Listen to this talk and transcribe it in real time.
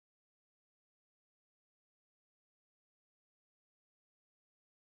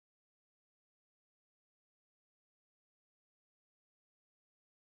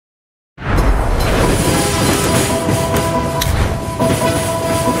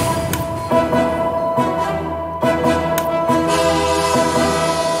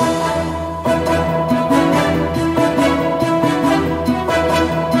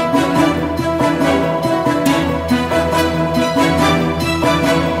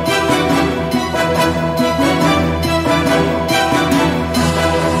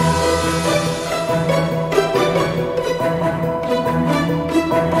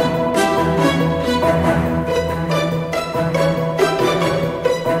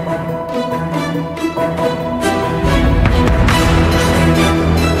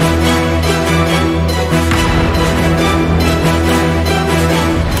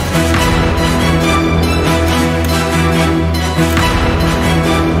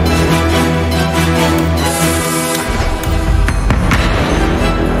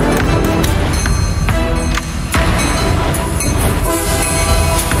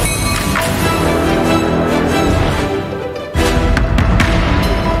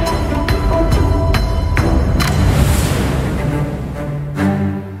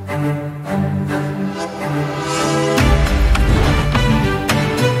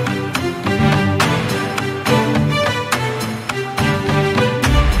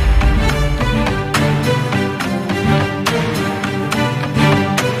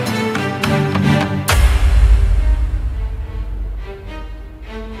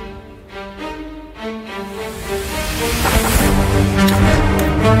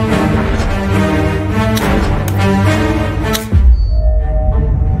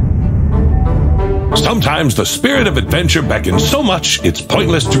Sometimes the spirit of adventure beckons so much it's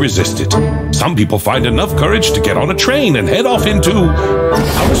pointless to resist it. Some people find enough courage to get on a train and head off into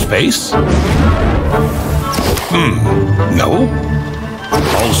outer space. No.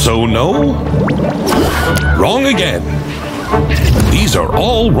 Also no. Wrong again. These are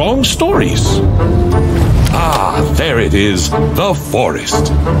all wrong stories. Ah, there it is, the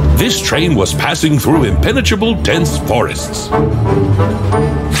forest. This train was passing through impenetrable, dense forests.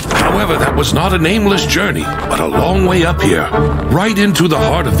 However, that was not a nameless journey, but a long way up here, right into the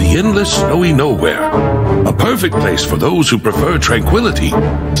heart of the endless snowy nowhere. A perfect place for those who prefer tranquility,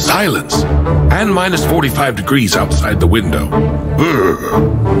 silence, and minus 45 degrees outside the window.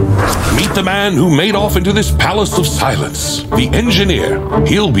 Meet the man who made off into this palace of silence, the engineer.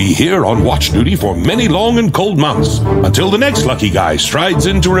 He'll be here on watch duty for many long and cold months, until the next lucky guy strides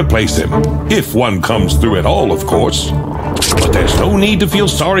in to replace him. If one comes through at all, of course. But there's no need to feel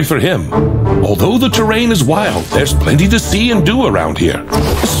sorry for him. Although the terrain is wild, there's plenty to see and do around here,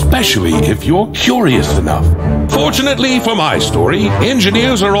 especially if you're curious enough. Fortunately for my story,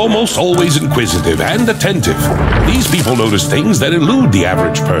 engineers are almost always inquisitive and attentive. These people notice things that elude the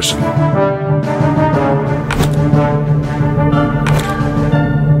average person.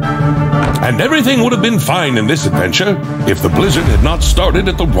 And everything would have been fine in this adventure if the blizzard had not started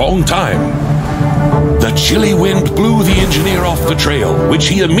at the wrong time. The chilly wind blew the engineer off the trail, which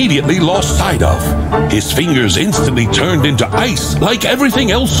he immediately lost sight of. His fingers instantly turned into ice like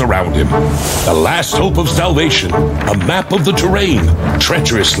everything else around him. The last hope of salvation, a map of the terrain,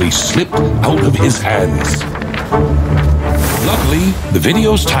 treacherously slipped out of his hands. Luckily, the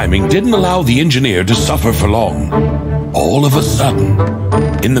video's timing didn't allow the engineer to suffer for long. All of a sudden,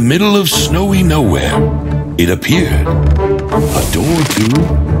 in the middle of snowy nowhere, it appeared. A door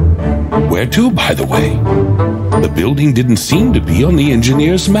to... Where to, by the way? The building didn't seem to be on the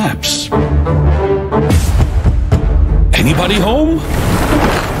engineer's maps. Anybody home?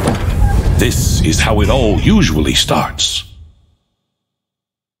 This is how it all usually starts.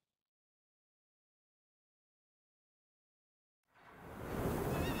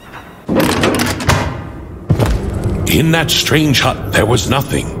 In that strange hut, there was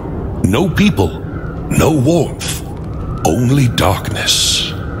nothing. No people, no warmth, only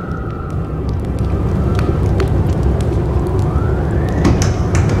darkness.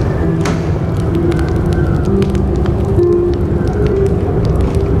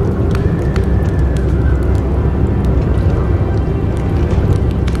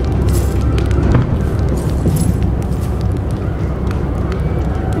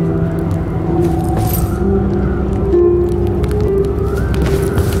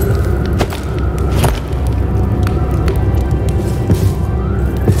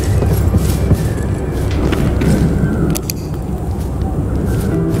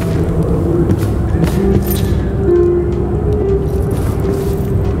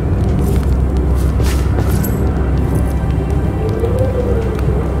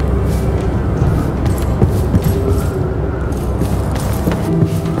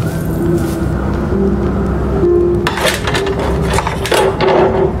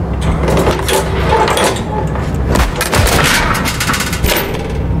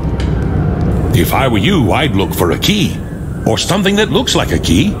 If I were you, I'd look for a key, or something that looks like a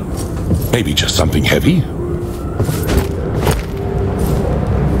key. Maybe just something heavy.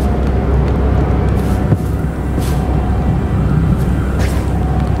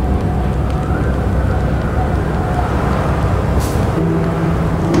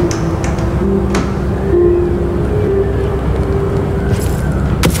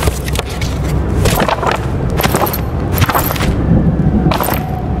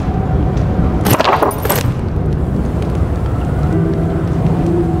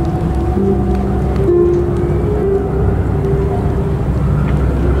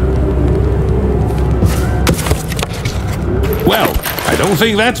 I don't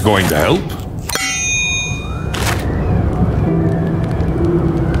think that's going to help.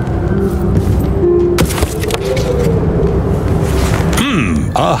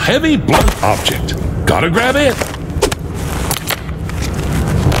 A heavy blunt object. Gotta grab it.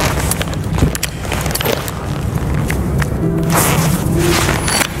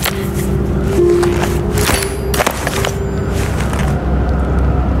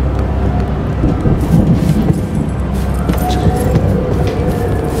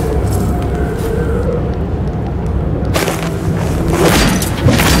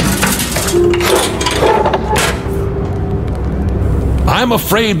 I'm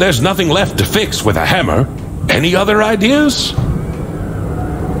afraid there's nothing left to fix with a hammer. Any other ideas?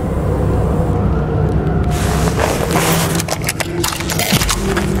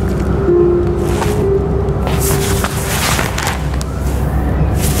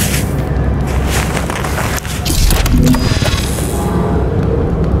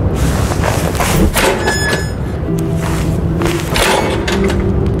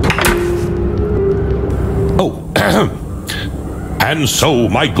 And so,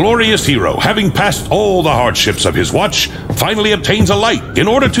 my glorious hero, having passed all the hardships of his watch, finally obtains a light in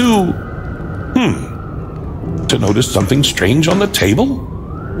order to notice something strange on the table?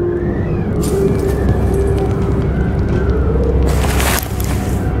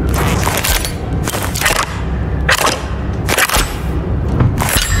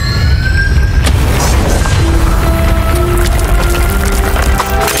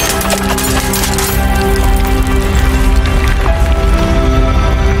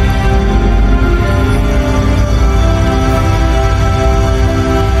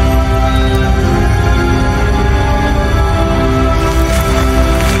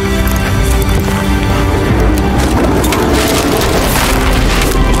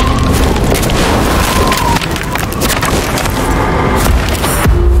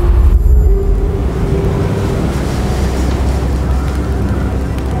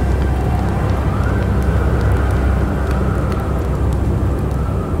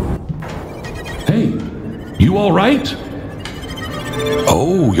 You all right?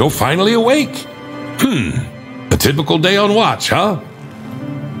 Oh, you're finally awake. A typical day on watch, huh?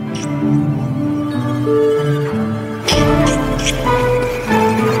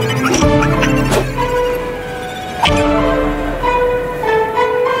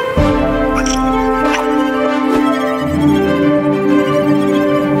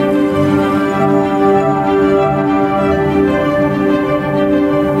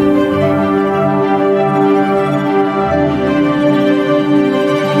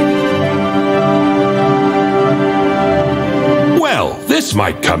 This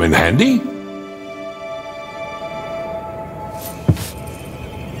might come in handy.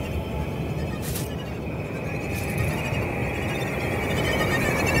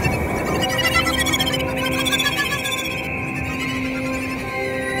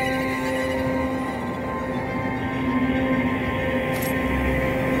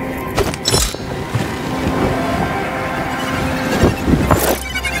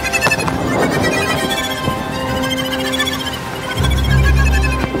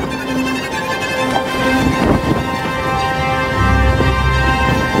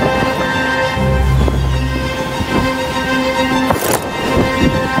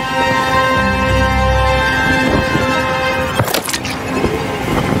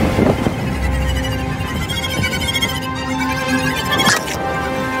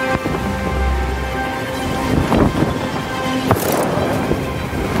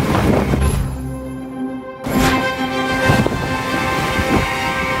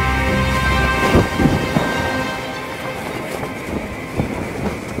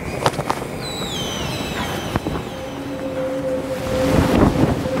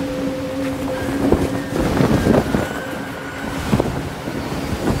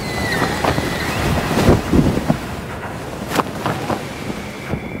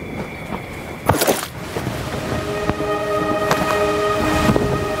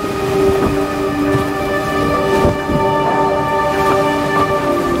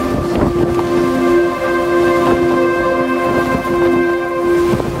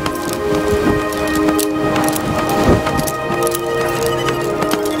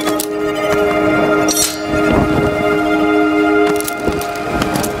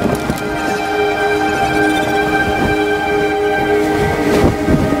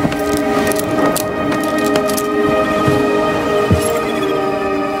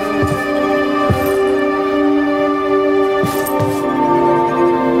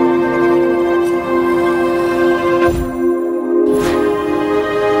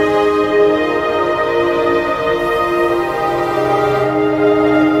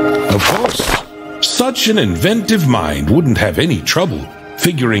 Such an inventive mind wouldn't have any trouble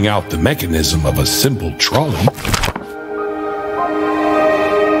figuring out the mechanism of a simple trolley.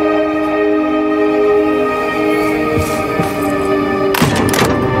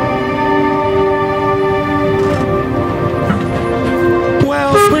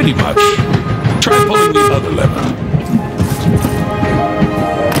 Well, pretty much. Try pulling the other lever.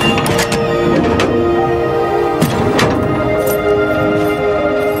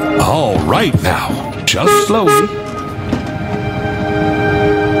 All right now. Just slowly.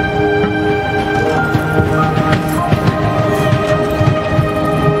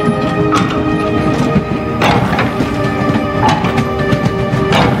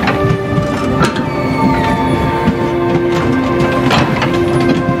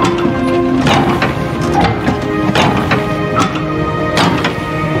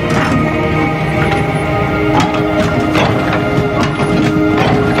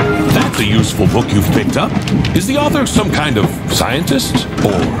 Book you've picked up? Is the author some kind of scientist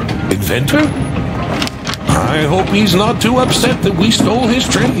or inventor? I hope he's not too upset that we stole his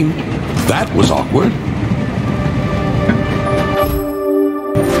train. That was awkward.